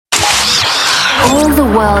All the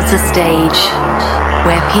world's a stage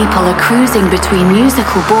where people are cruising between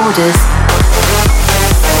musical borders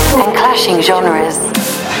and clashing genres.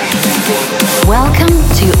 Welcome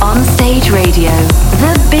to On Stage Radio,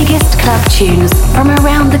 the biggest club tunes from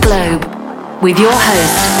around the globe, with your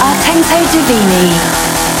host, Artento Divini.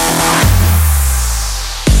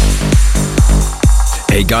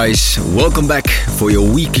 Hey guys, welcome back for your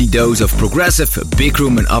weekly dose of progressive, big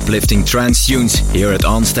room and uplifting trance tunes here at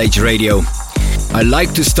On Stage Radio. I'd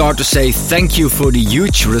like to start to say thank you for the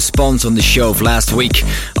huge response on the show of last week.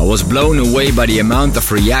 I was blown away by the amount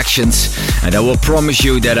of reactions, and I will promise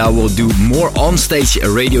you that I will do more on-stage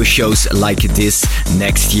radio shows like this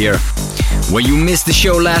next year. When you missed the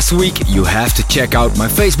show last week, you have to check out my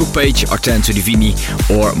Facebook page, Artento Divini,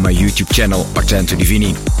 or my YouTube channel, Artento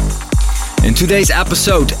Divini. In today's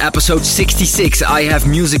episode 66, I have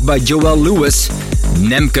music by Joel Lewis,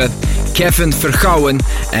 Nemke, Kevin Vergouwen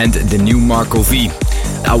and the new Marco V.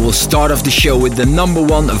 I will start off the show with the number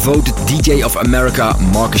one voted DJ of America,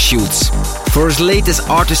 Marcus Schultz. For his latest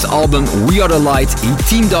artist album, We Are The Light, he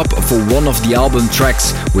teamed up for one of the album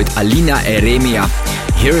tracks with Alina Eremia.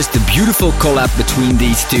 Here is the beautiful collab between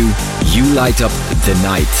these two, You Light Up The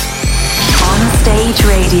Night. On Stage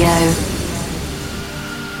Radio.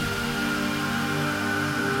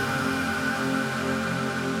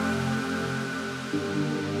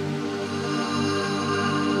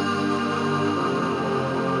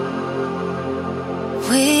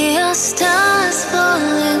 We are stars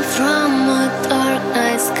falling from a dark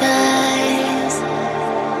night skies,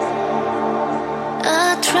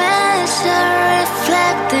 a treasure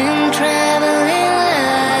reflecting traveling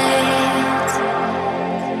light.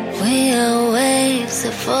 We are waves,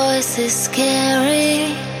 a voice is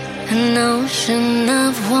scary, an ocean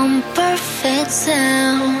of one perfect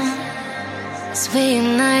sound. As we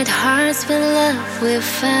unite hearts with love we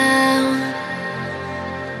found.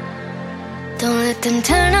 Don't let them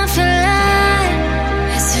turn off your light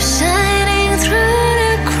as you're shining through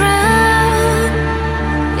the crowd.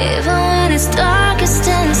 Even when it's darkest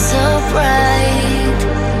and so bright,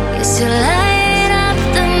 yes, you light up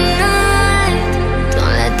the night.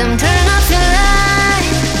 Don't let them turn off your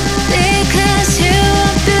light, because you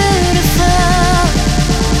are beautiful.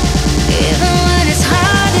 Even when it's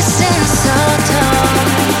hard to stand so tall,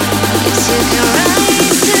 yes, you can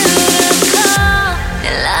rise to the call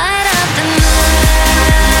and light up the night.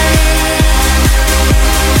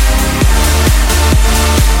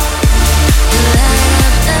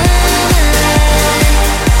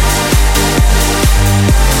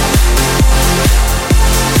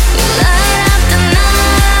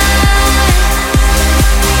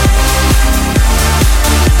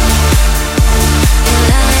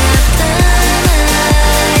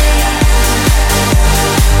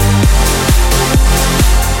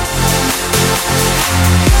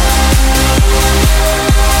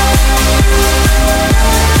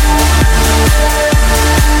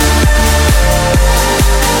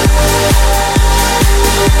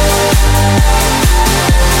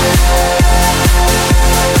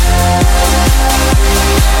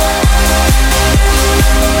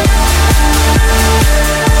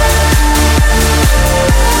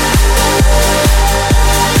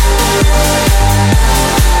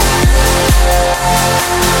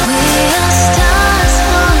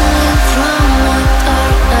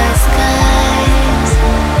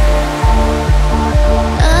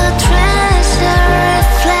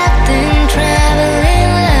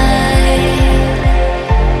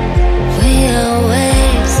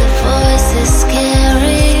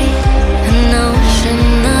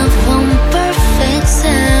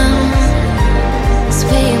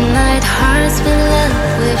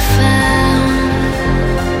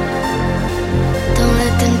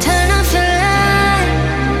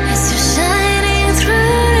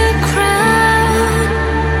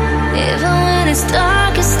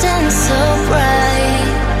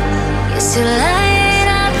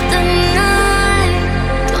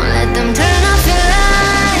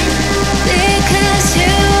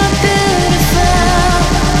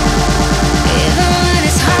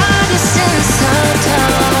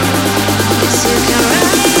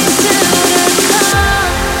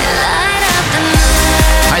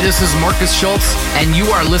 This is Marcus Schultz, and you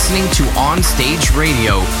are listening to On Stage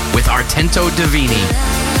Radio with Artento Divini.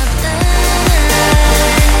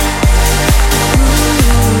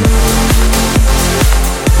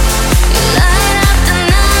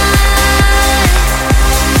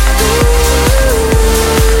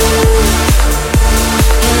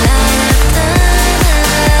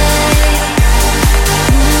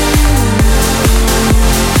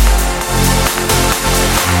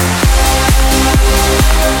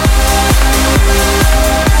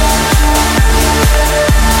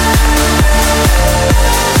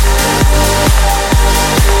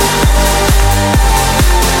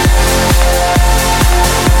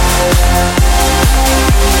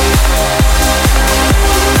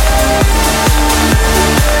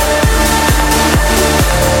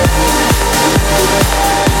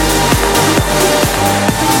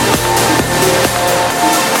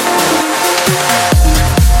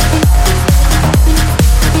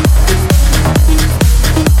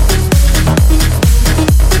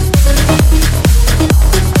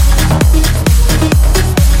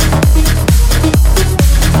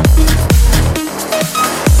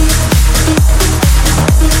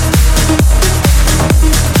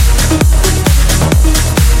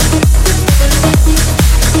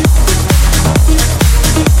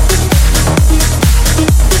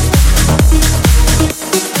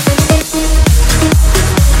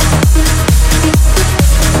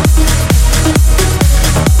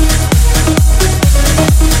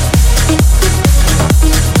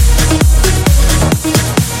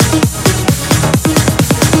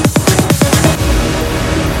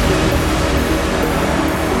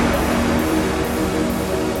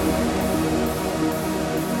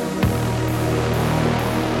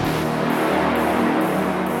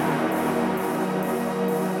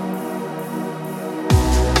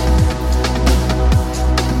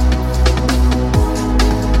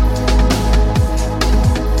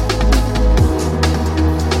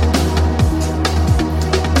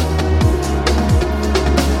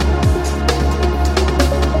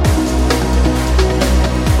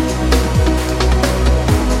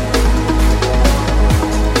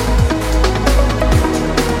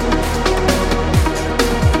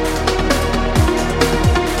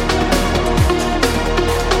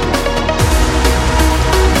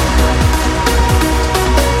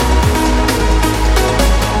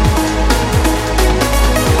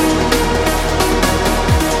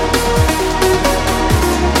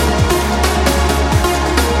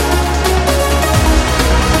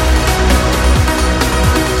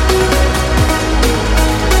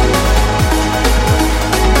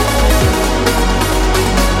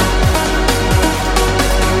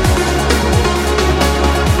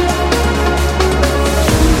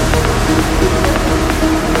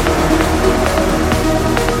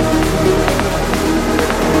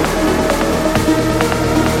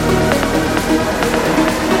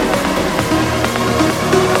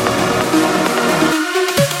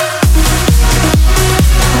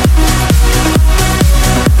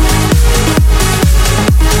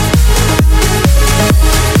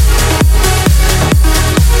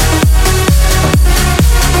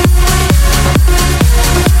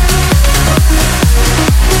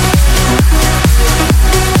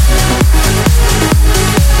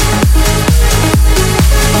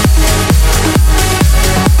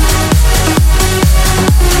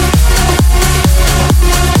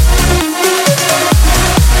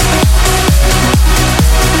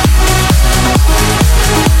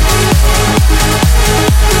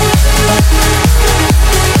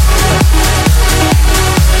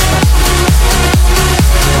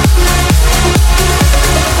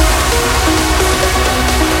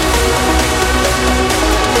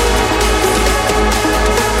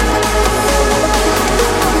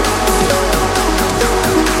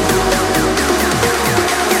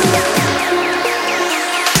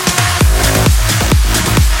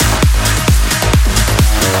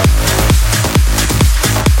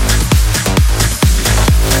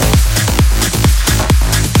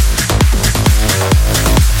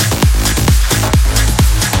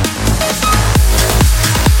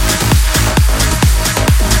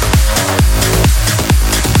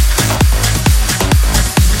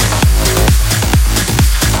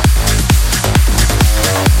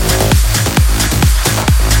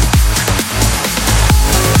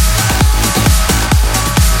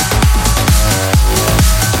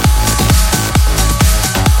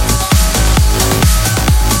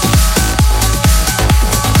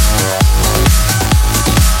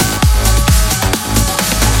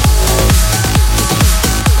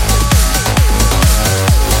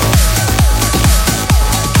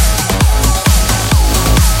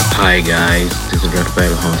 Hi guys, this is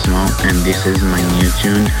Rafael Hosmo and this is my new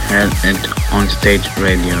tune heard at Onstage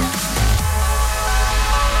Radio.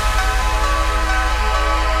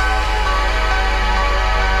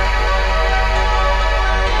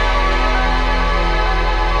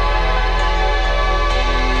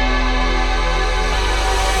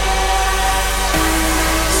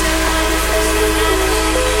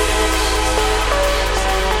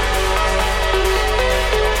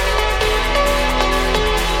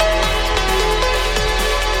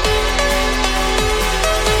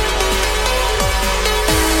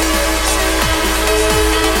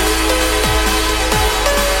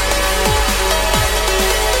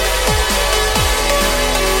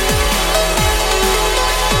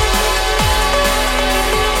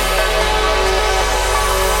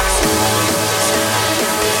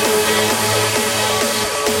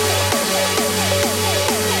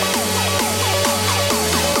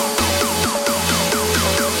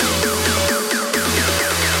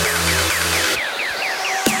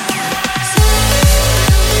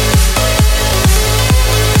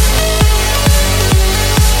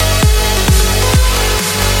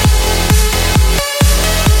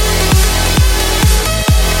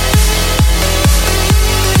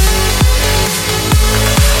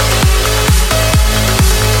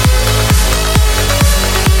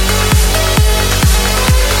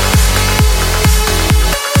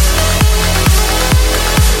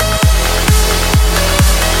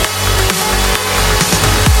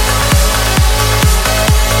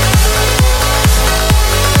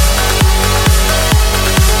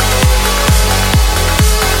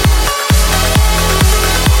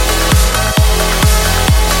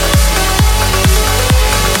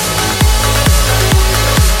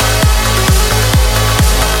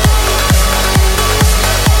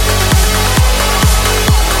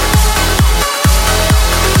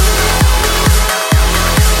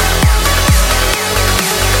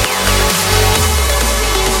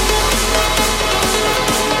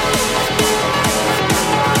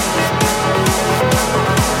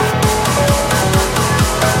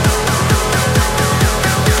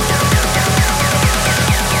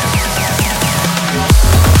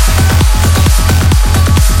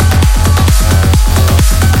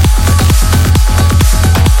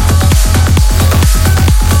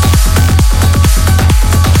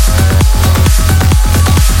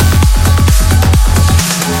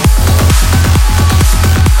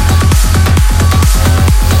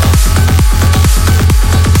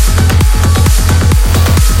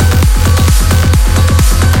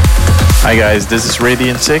 Hi guys, this is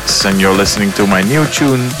Radiant 6 and you're listening to my new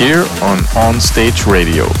tune here on Stage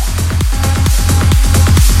Radio.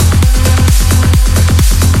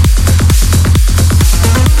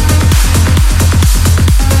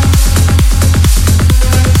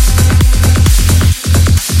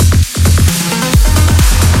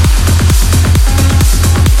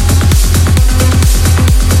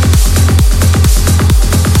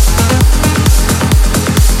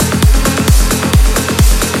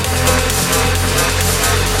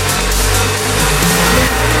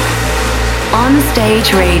 On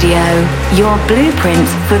Stage Radio, your blueprint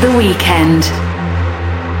for the weekend.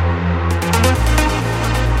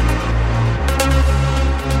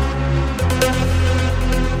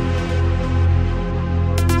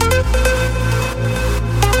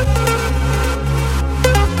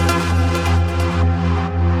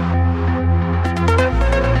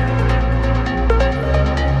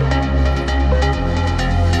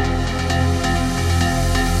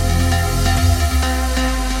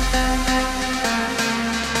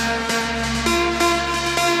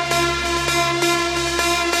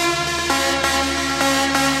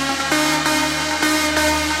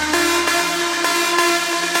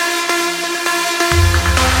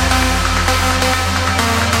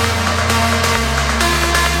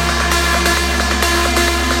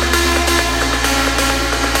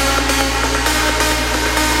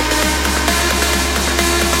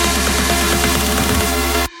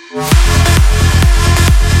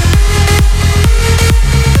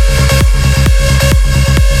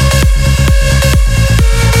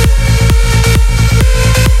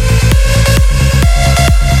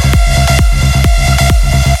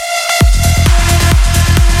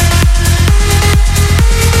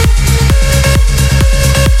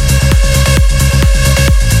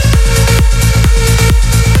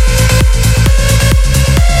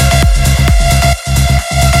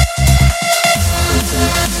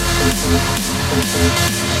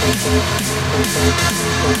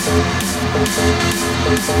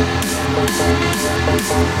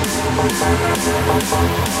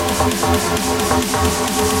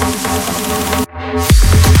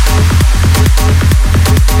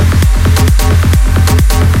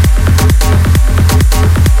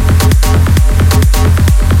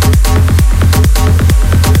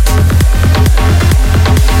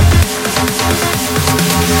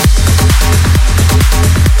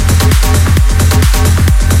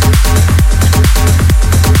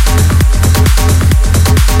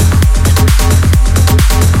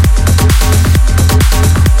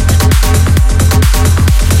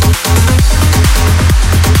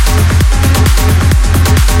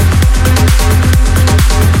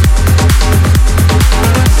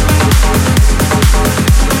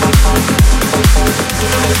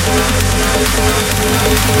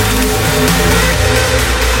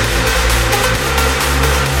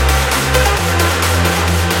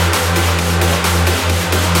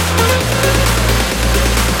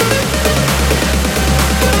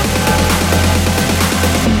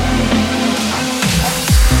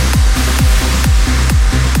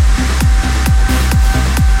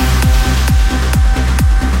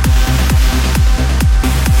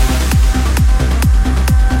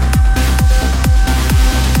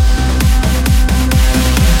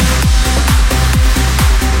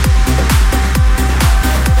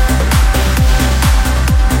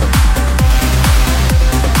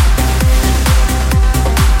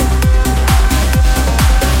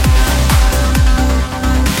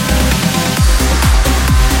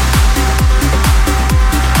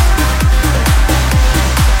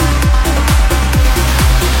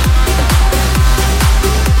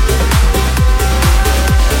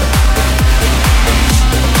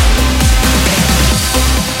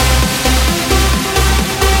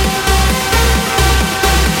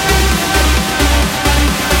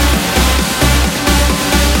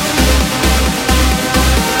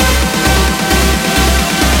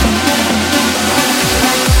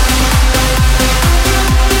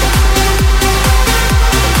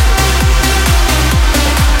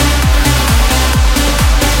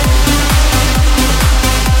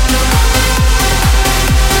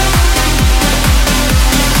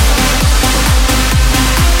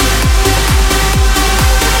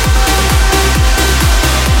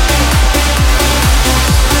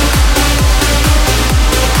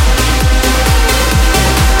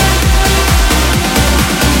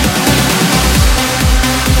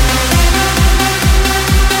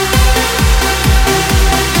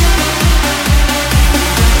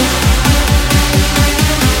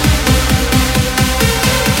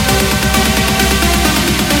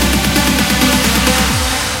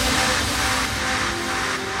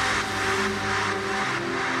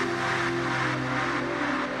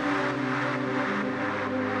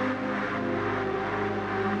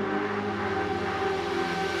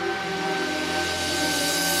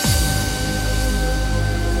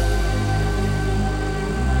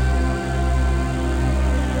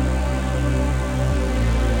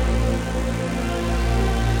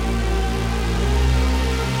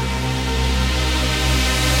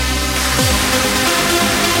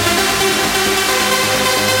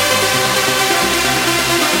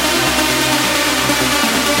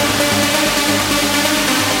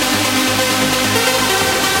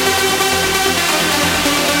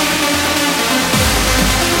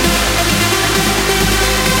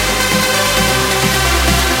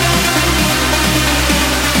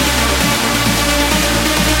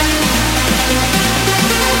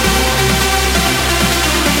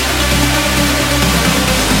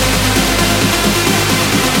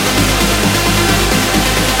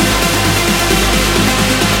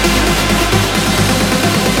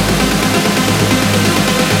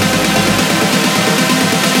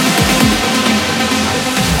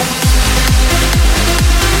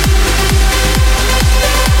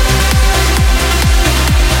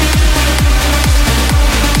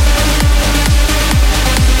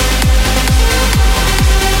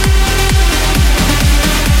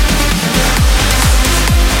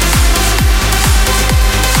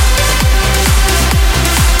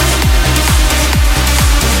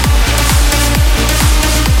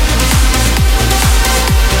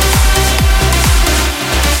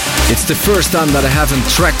 It's the first time that I haven't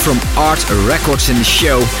tracked from Art Records in the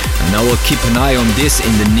show, and I will keep an eye on this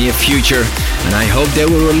in the near future, and I hope they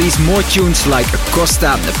will release more tunes like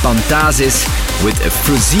Costa Pantasis with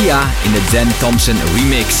Fruzia in the Dan Thompson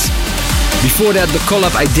remix. Before that, the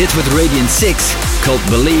collab I did with Radiant 6, called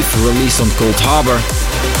Believe, released on Cold Harbor.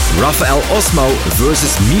 Rafael Osmo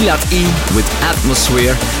versus Milad E with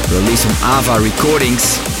Atmosphere, released on Ava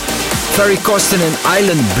Recordings. Ferry Corsten and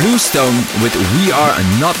Island Bluestone with We Are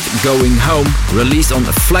Not Going Home, released on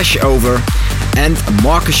Flashover. And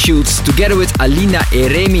Marcus Schultz together with Alina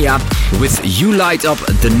Eremia with You Light Up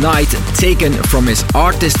the Night, taken from his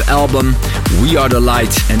artist album We Are the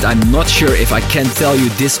Light. And I'm not sure if I can tell you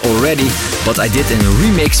this already, but I did a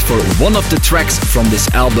remix for one of the tracks from this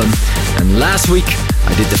album. And last week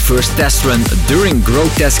I did the first test run during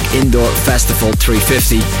Grotesque Indoor Festival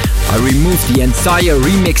 350. I removed the entire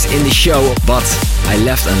remix in the show, but I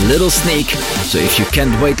left a little sneak, so if you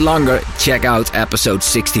can't wait longer, check out episode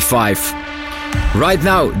 65. Right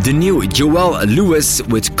now, the new Joel Lewis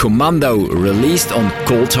with Commando, released on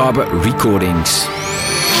Cold Harbor Recordings.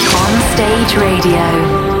 On Stage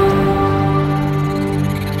Radio.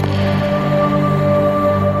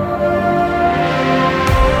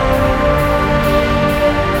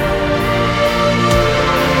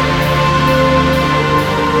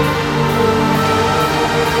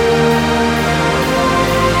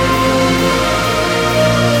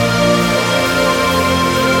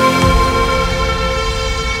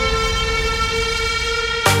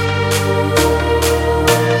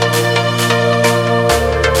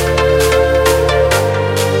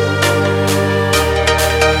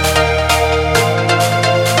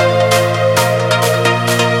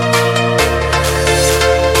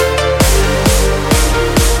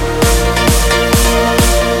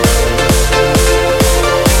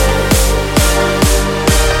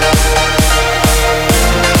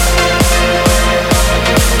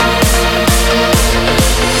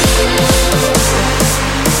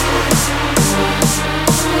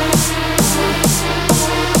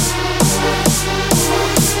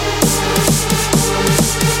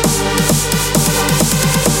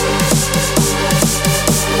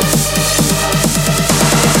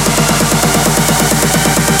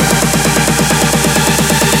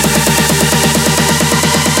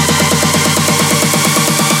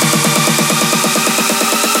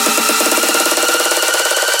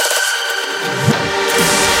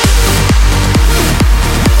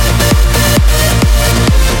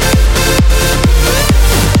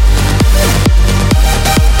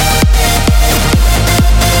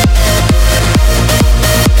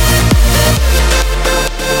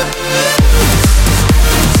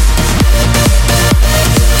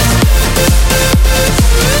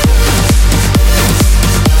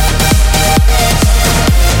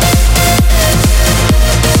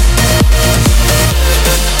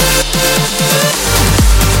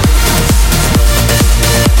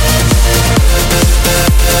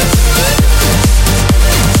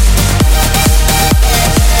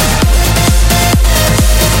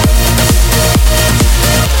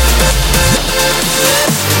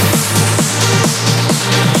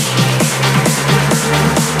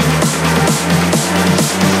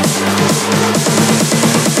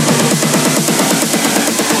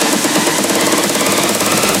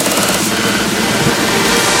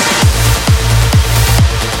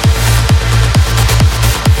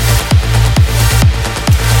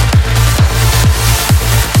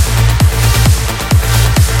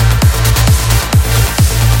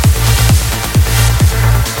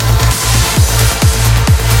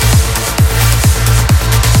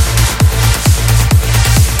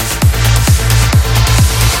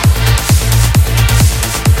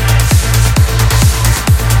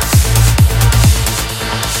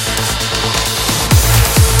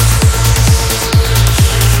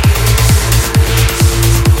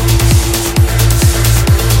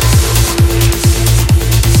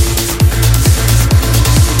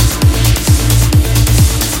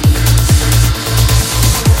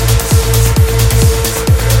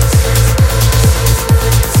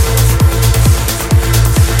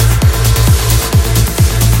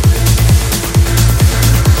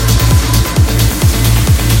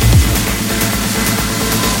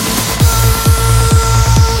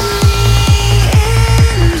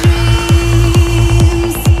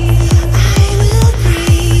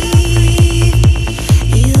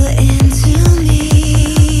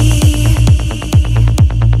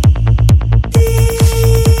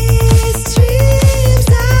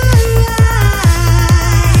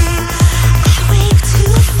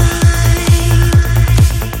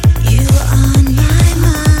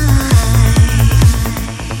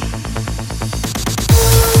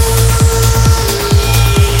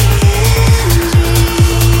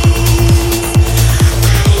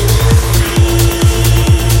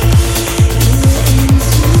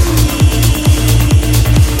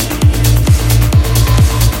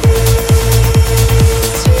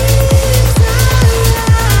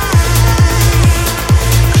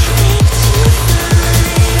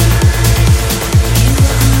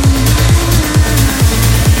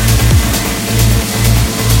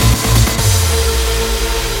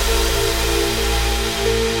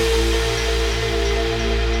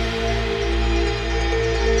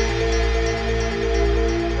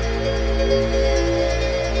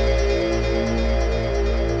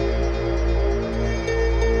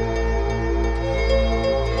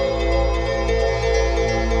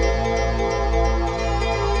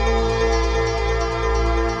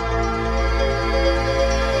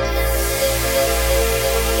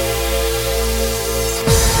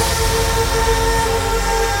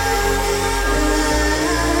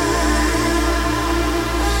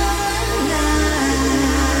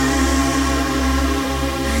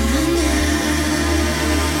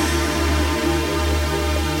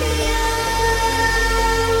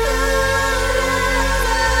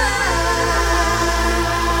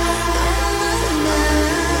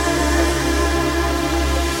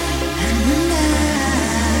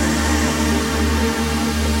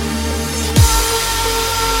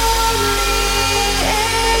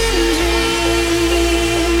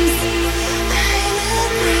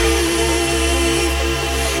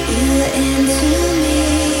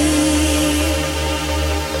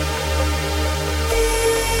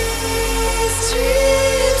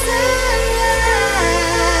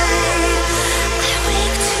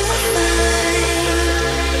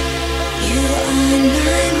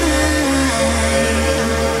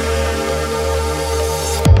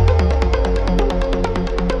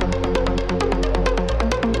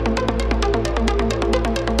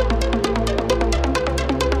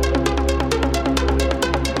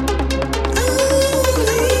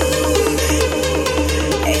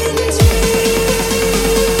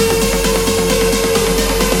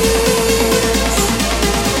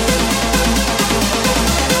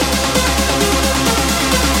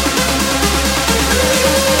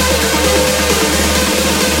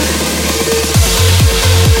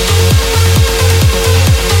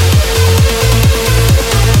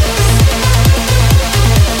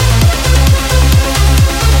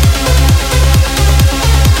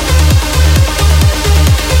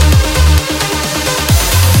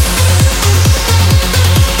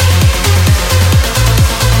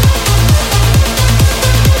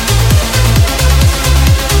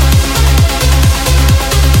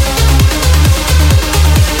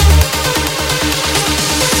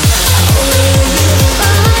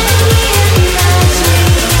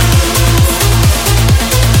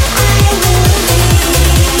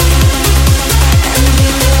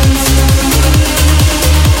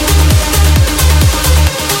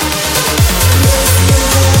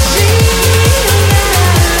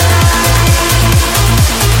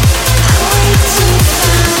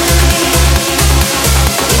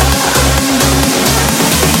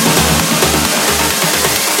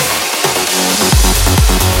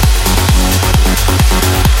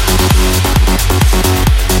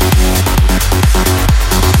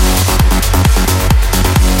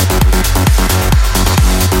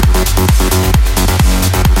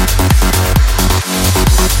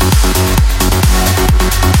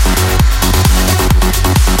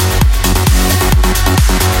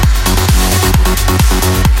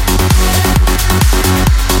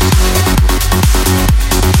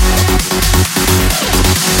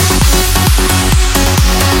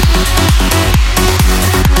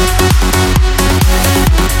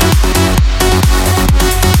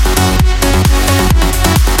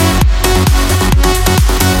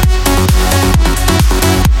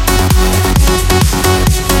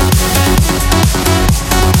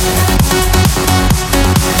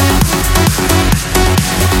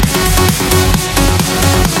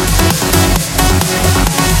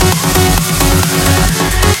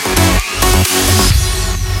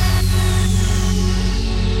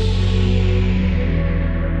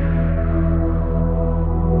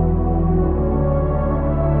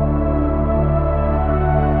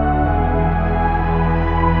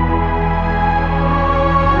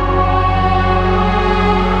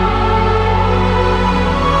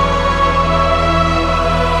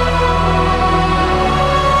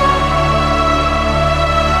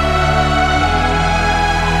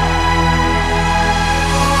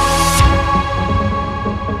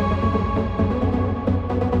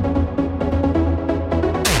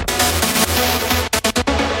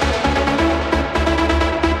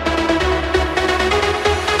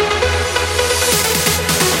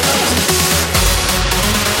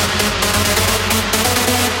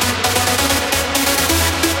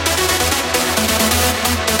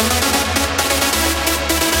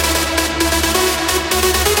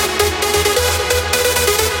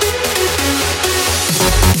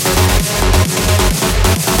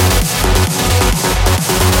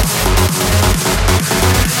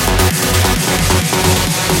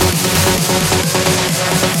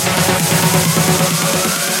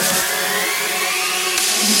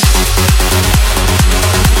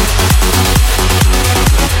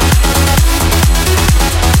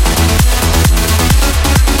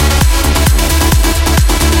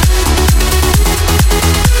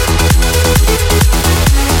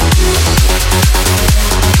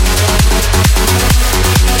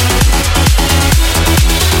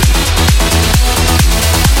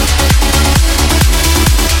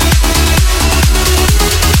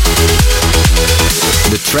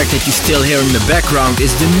 track that you still hear in the background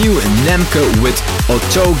is the new Nemke with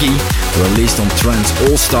Otogi, released on Trance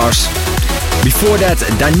All Stars. Before that,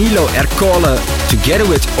 Danilo Ercole together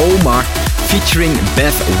with Omar featuring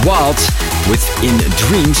Beth Wild with In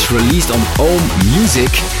Dreams, released on Ohm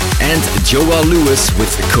Music, and Joel Lewis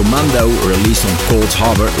with Commando, released on Cold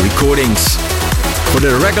Harbor Recordings. For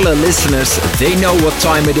the regular listeners, they know what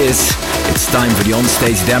time it is. It's time for the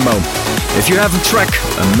onstage demo. If you have a track,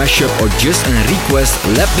 a mashup or just a request,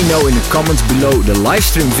 let me know in the comments below the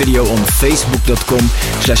livestream video on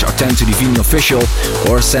facebook.com/Artento Divini official,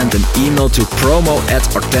 or send an email to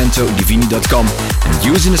promo@artentodivini.com and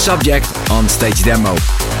using the subject onstage demo.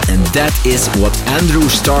 And that is what Andrew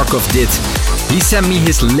Starkov did. He sent me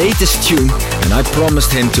his latest tune and I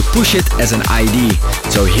promised him to push it as an ID.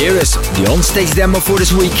 So here is the onstage demo for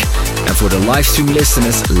this week. And for the livestream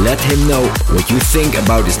listeners, let him know what you think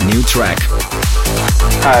about this new track.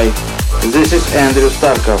 Hi, this is Andrew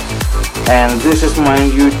Starkov, and this is my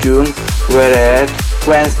new tune, We're at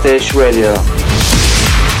OneStage Radio.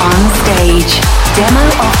 On Stage, Demo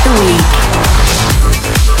of the Week.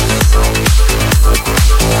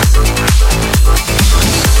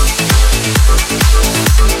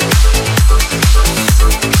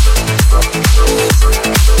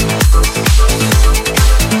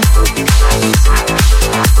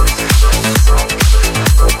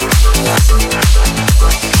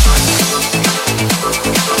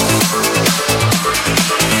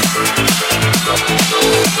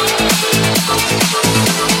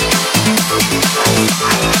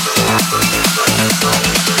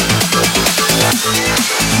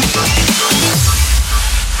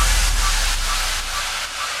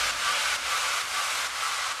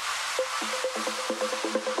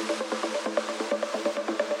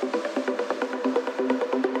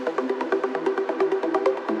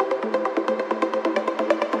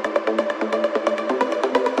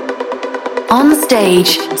 On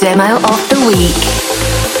Stage, Demo of the Week.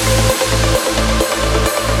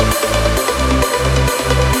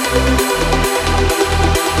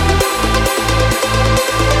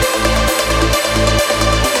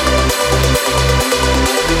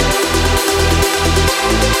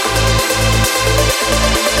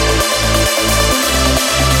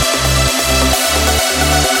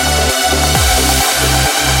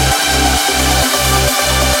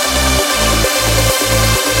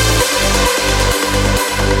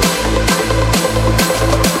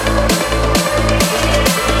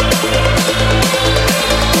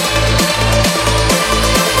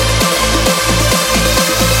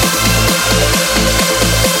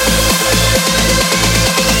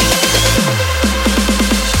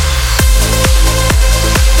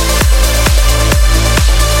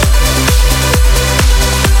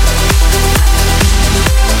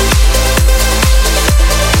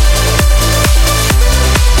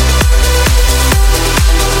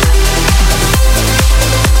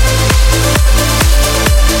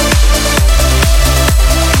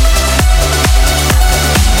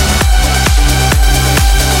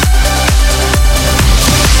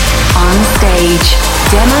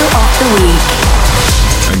 Demo of the Week.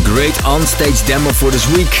 A great on-stage demo for this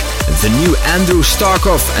week, the new Andrew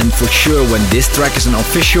Starkov, and for sure when this track is an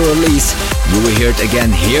official release, you will hear it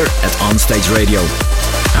again here at OnStage Radio.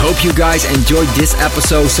 I hope you guys enjoyed this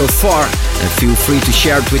episode so far, and feel free to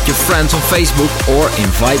share it with your friends on Facebook or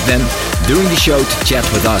invite them during the show to chat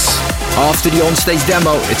with us. After the onstage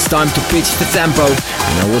demo, it's time to pitch the tempo,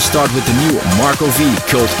 and I will start with the new Marco V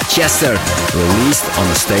called Chester, released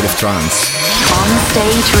on A State of Trance. On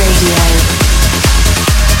Stage Radio.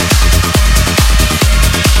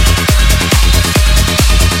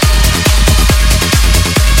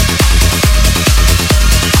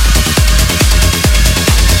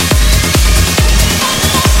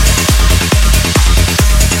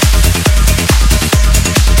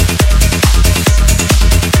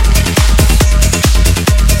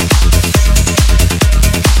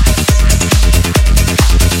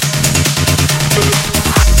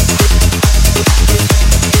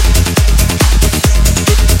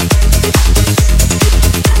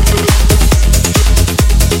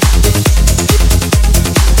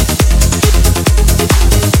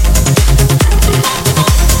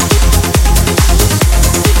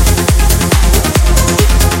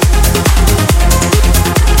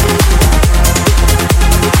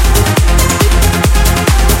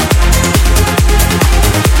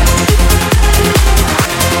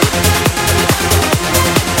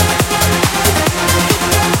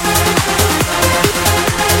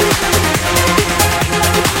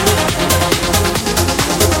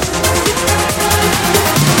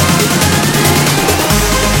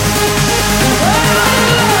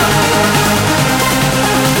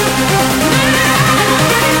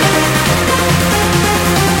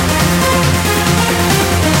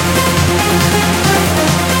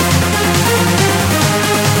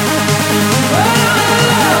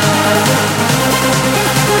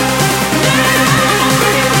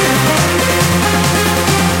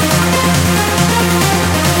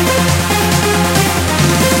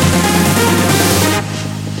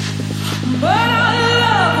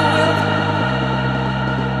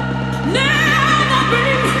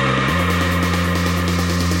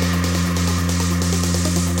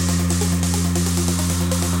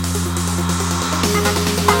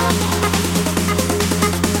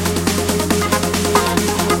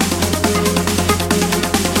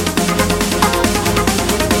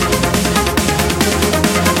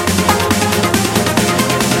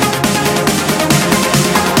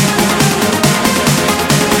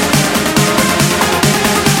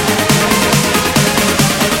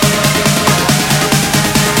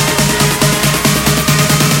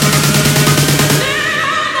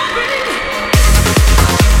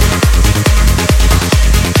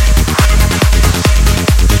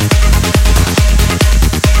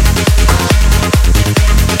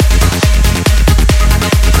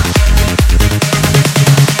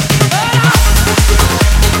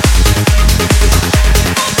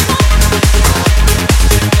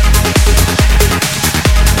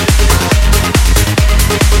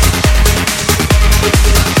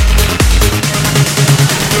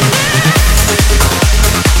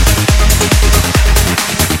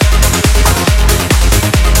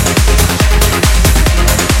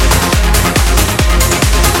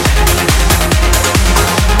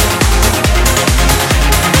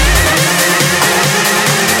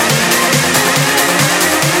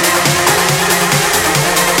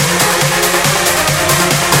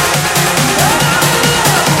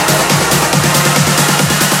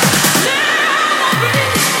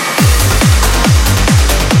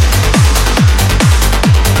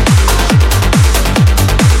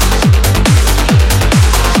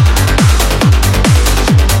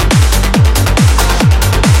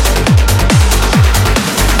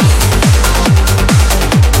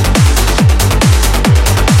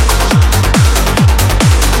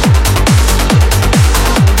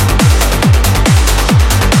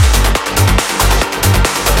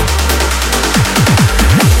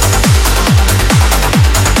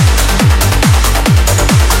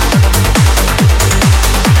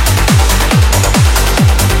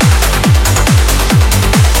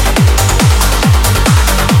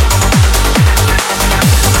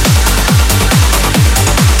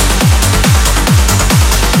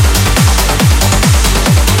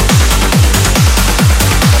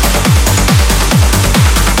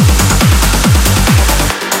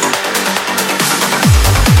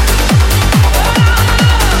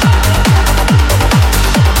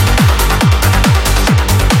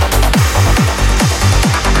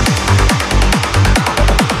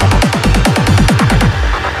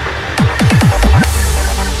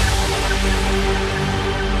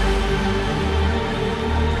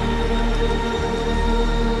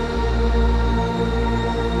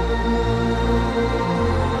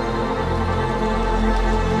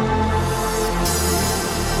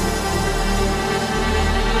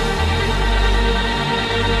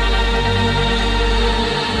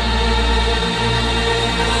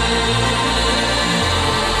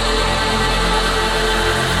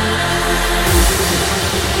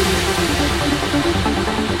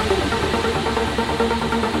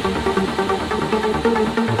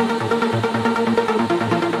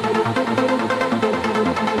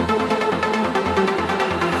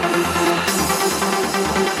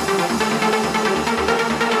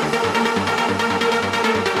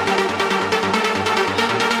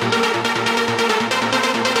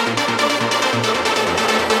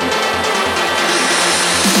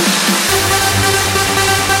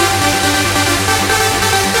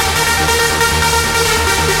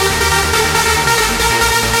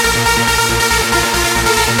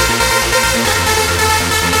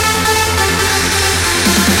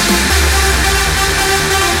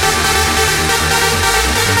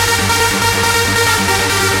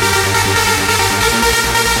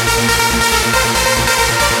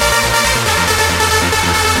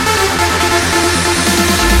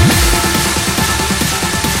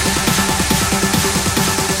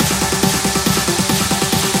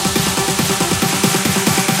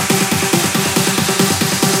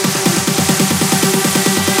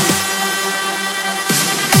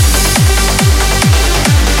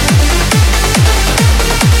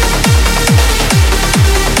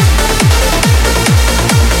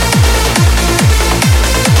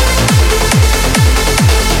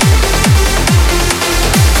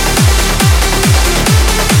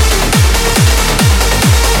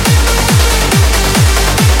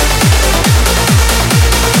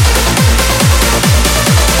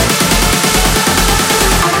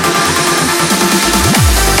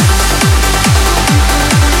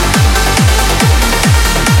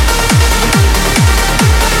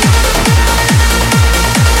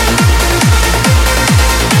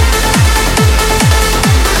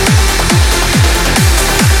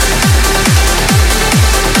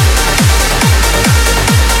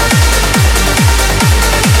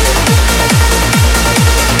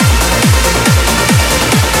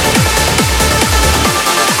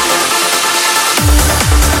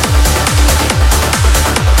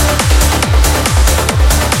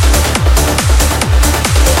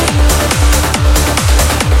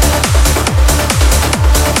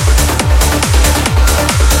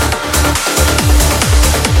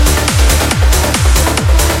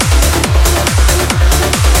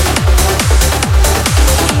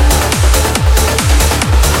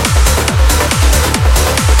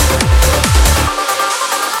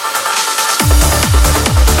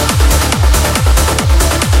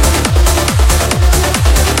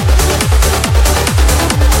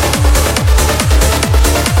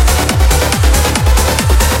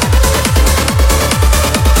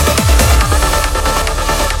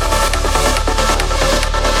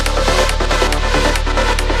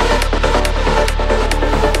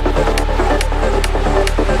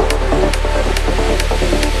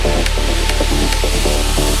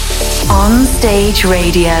 Stage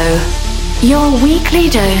Radio. Your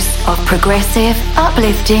weekly dose of progressive,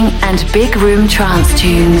 uplifting, and big room trance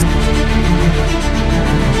tunes.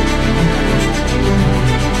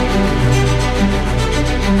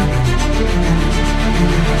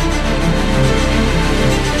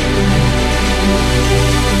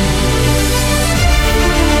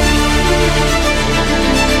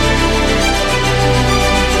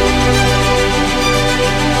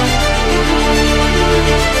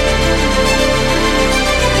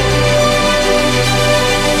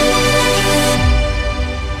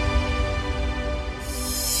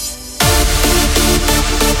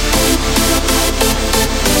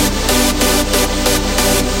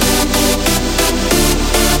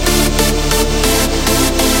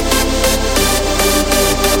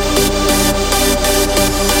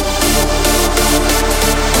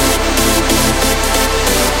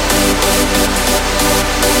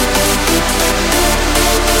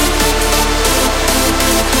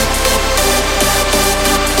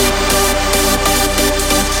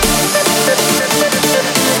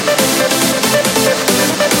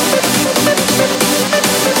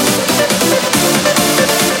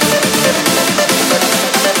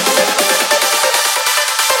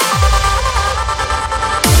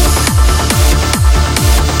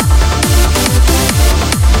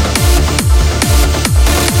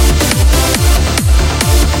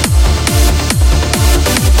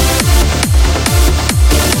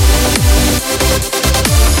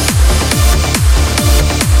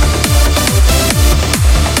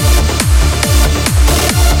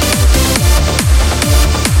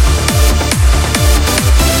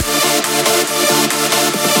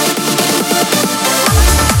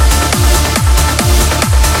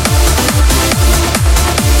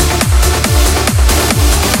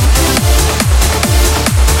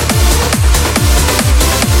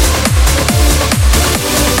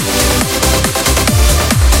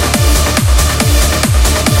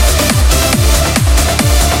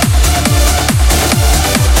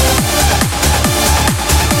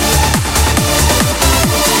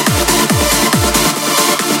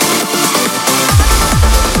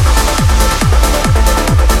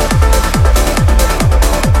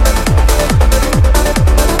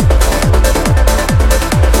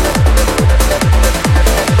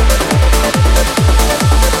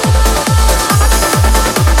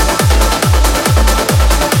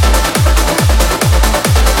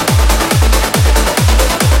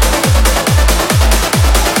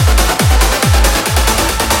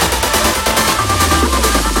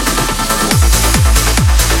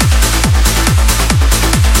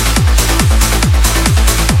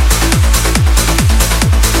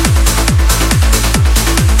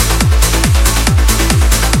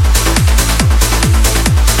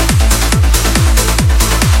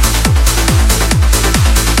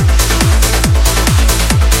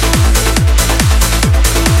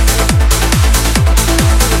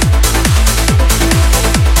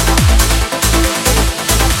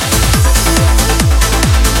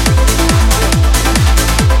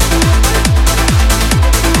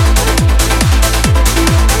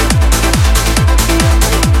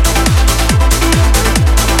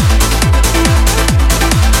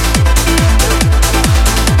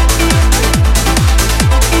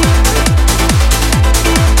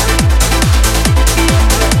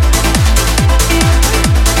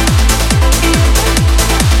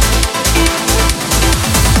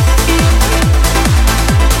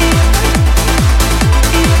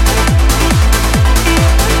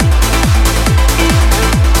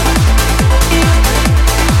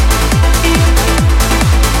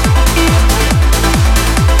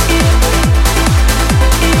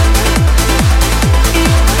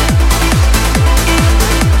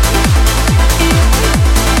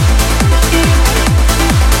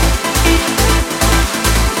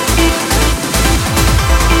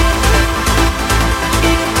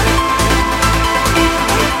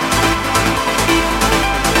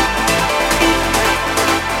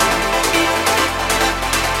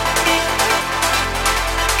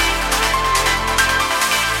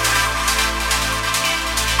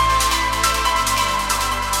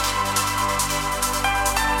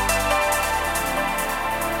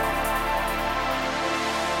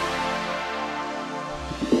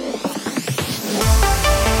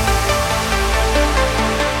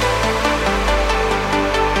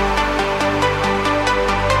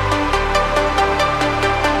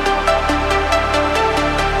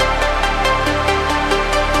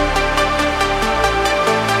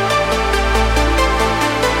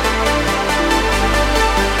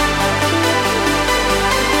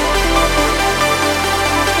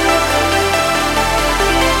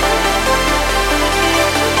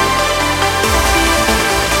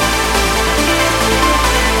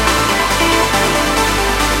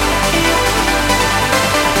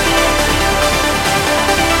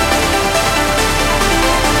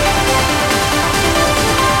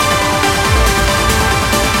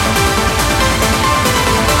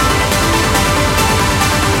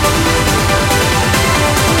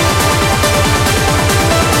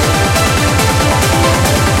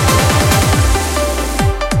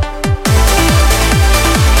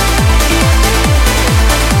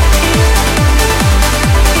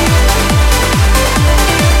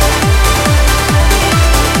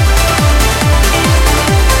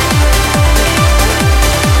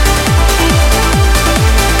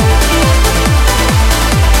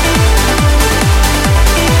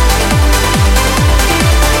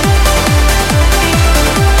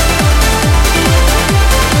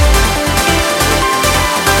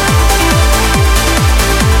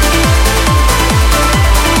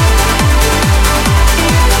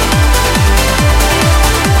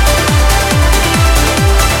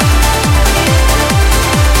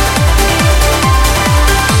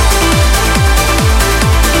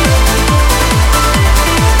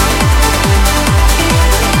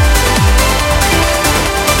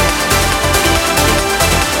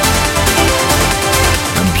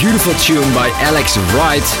 beautiful tune by Alex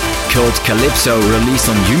Wright called Calypso, released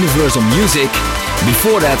on Universal Music.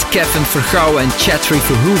 Before that, Kevin Vergouwen and Chatri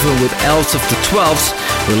Verhoeven with Elves of the Twelves,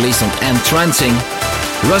 released on Entrancing.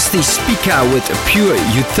 Rusty Spica with Pure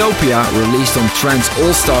Utopia, released on Trance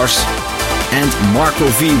All Stars. And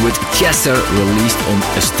Marco V with Chester, released on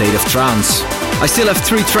A State of Trance. I still have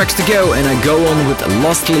 3 tracks to go, and I go on with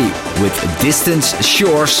Lostly with Distance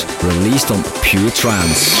Shores, released on Pure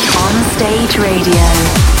Trance. On Stage Radio.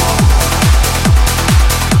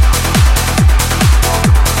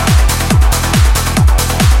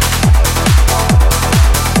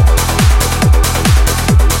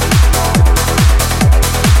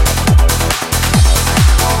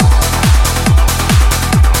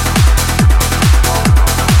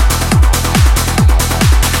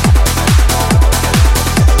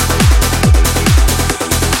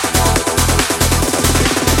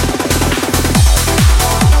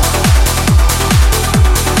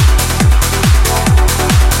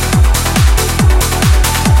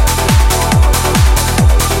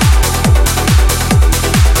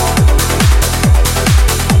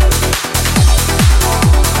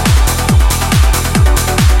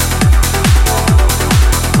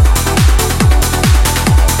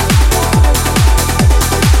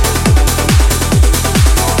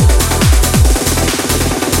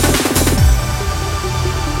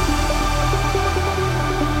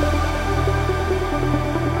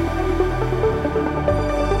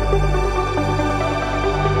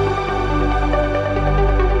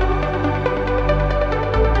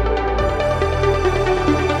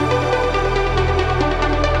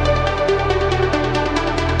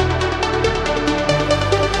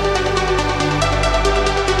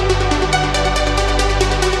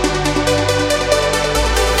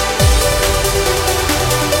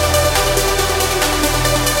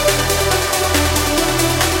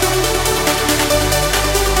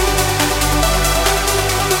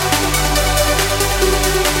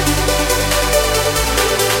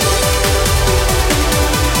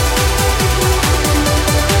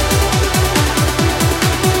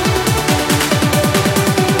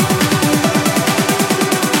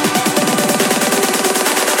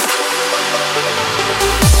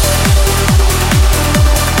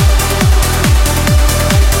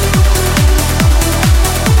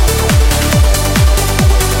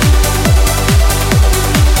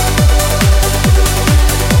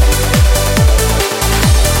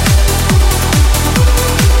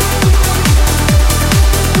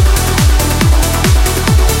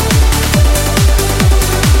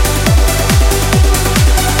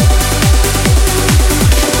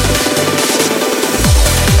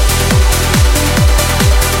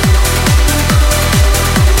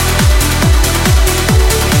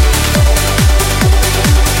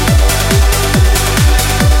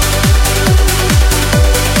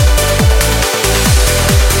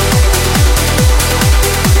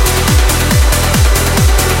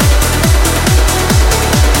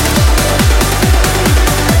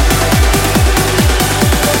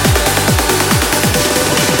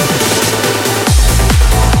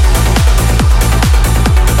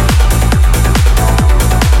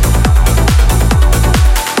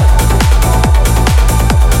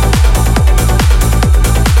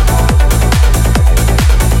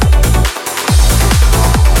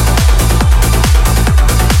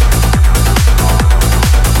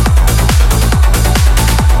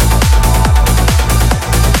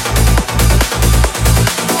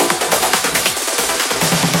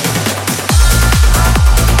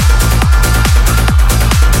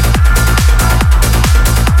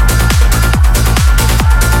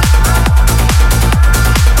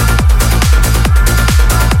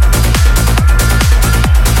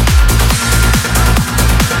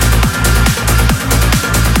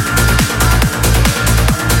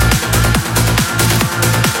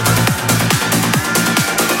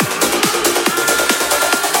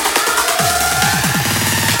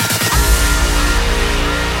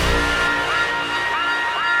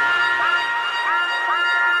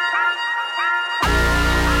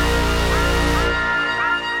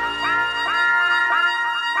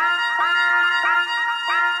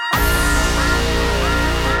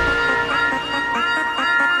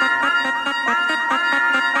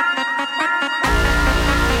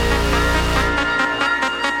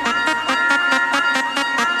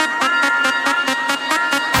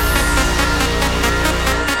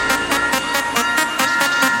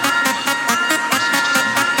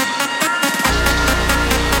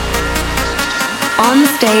 On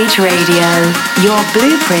Stage Radio, your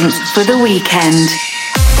blueprint for the weekend.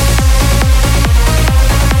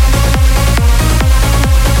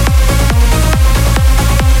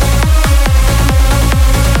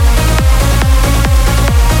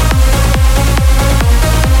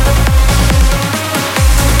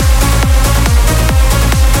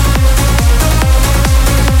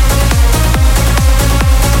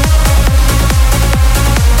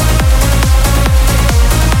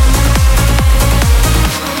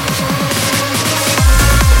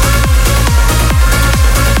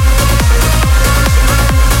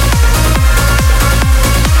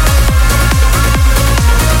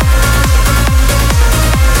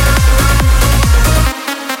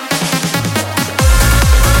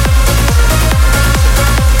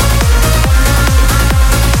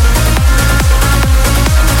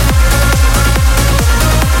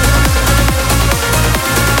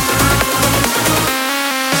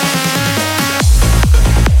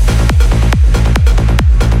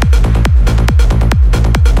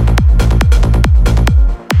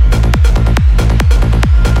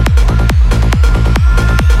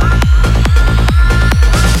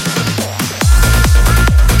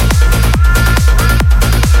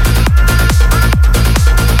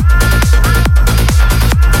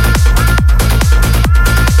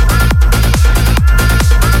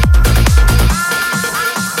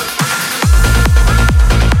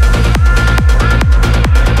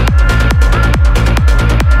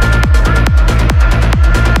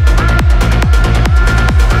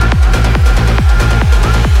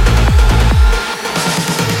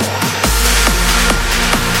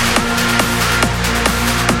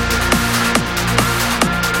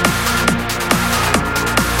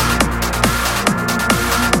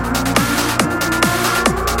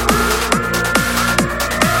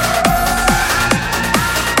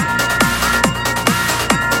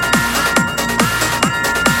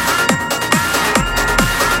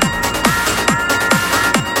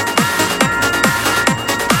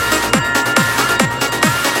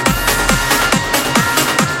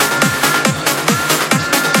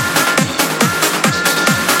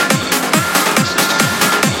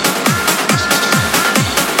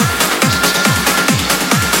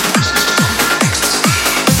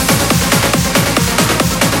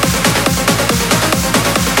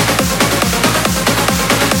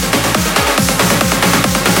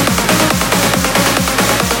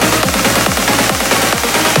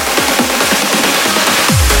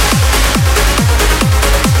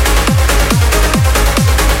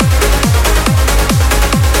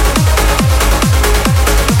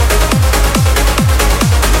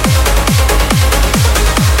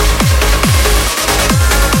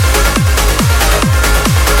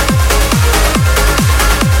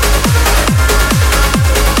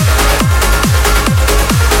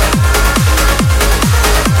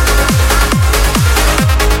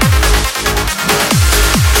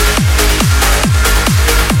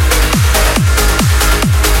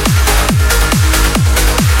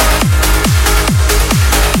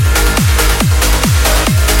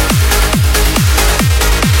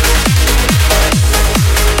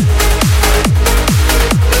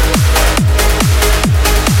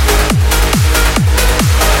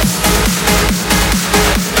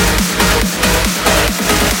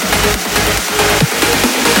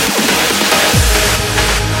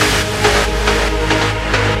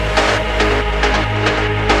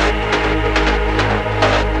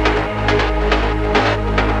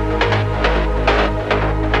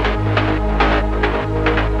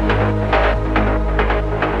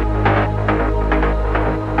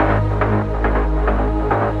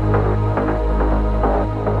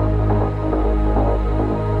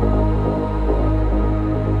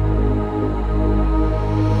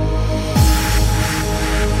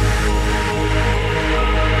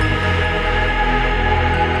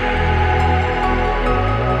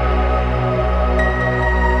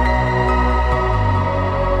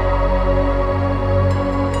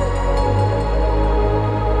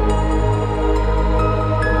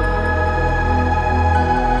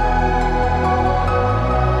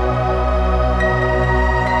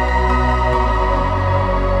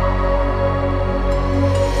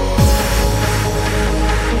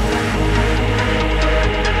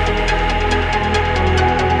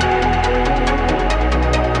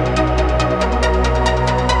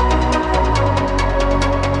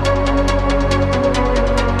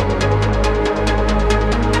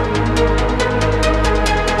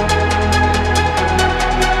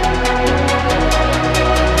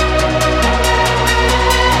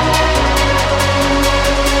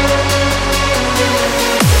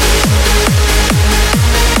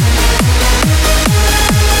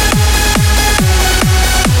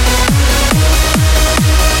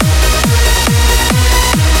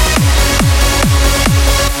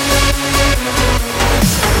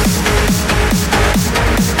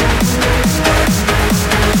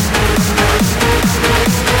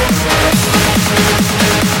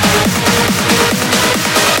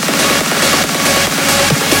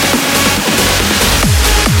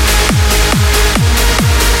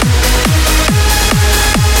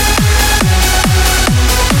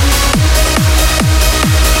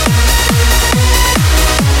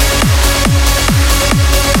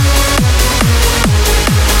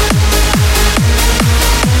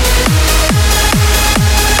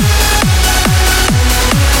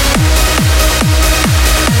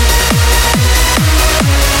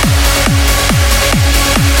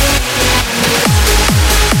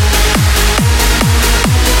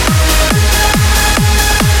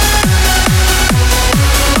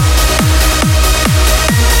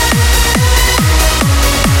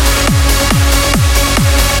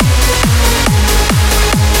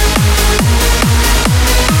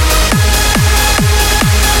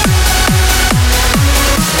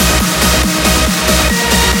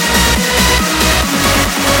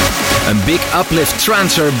 a big uplift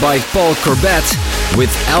trancer by Paul Corbett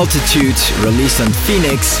with Altitude, released on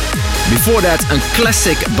Phoenix. Before that, a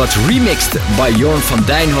classic but remixed by Jorn van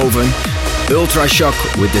Dijnhoven, Ultrashock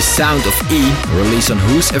with The Sound of E, released on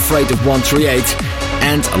Who's Afraid of 138,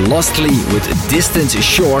 and Lostly with Distant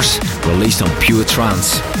Shores, released on Pure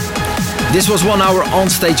Trance. This was 1 hour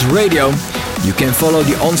Onstage Radio. You can follow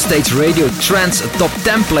the Onstage Radio Trance Top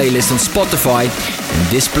 10 playlist on Spotify. In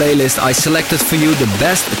this playlist I selected for you the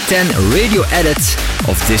best 10 radio edits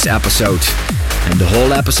of this episode. And the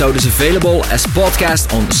whole episode is available as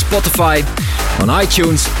podcast on Spotify, on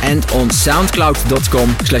iTunes and on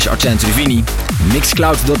soundcloud.com/ArtentoDivini,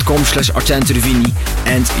 mixcloud.com/ArtentoDivini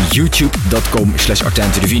and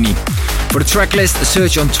youtube.com/ArtentoDivini. For the tracklist,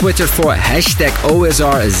 search on Twitter for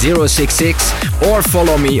 #OSR066 or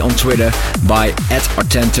follow me on Twitter by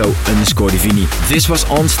 @Artento_Divini. This was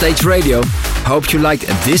Onstage Radio. Hope you liked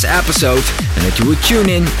this episode and that you will tune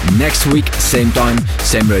in next week, same time,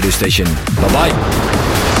 same radio station. Bye-bye.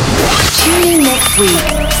 Tune in next week,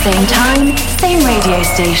 same time, same radio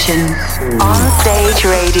station. Onstage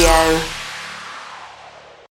Radio.